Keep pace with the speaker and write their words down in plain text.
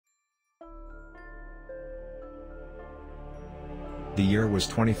The year was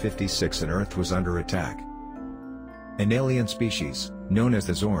 2056 and Earth was under attack. An alien species, known as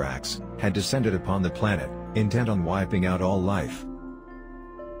the Zorax, had descended upon the planet, intent on wiping out all life.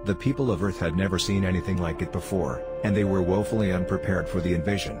 The people of Earth had never seen anything like it before, and they were woefully unprepared for the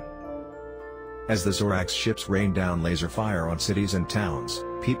invasion. As the Zorax ships rained down laser fire on cities and towns,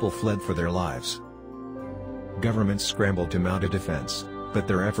 people fled for their lives. Governments scrambled to mount a defense, but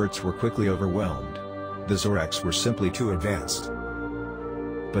their efforts were quickly overwhelmed. The Zorax were simply too advanced.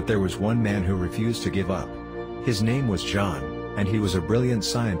 But there was one man who refused to give up. His name was John, and he was a brilliant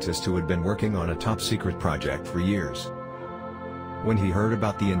scientist who had been working on a top-secret project for years. When he heard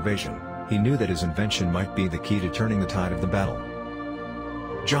about the invasion, he knew that his invention might be the key to turning the tide of the battle.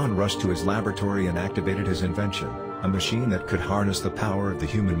 John rushed to his laboratory and activated his invention, a machine that could harness the power of the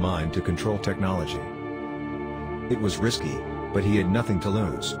human mind to control technology. It was risky, but he had nothing to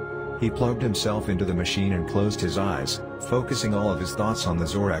lose. He plugged himself into the machine and closed his eyes, focusing all of his thoughts on the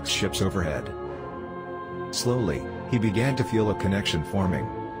Zorax ships overhead. Slowly, he began to feel a connection forming.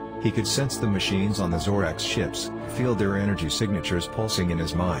 He could sense the machines on the Zorax ships, feel their energy signatures pulsing in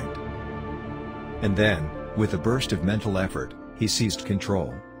his mind. And then, with a burst of mental effort, he seized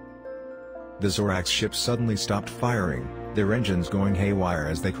control. The Zorax ships suddenly stopped firing, their engines going haywire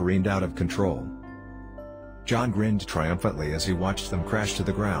as they careened out of control. John grinned triumphantly as he watched them crash to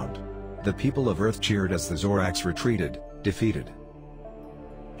the ground. The people of Earth cheered as the Zorax retreated, defeated.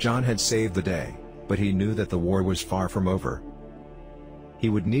 John had saved the day, but he knew that the war was far from over. He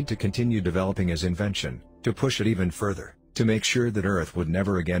would need to continue developing his invention, to push it even further, to make sure that Earth would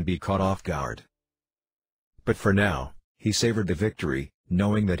never again be caught off guard. But for now, he savored the victory,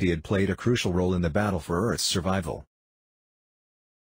 knowing that he had played a crucial role in the battle for Earth's survival.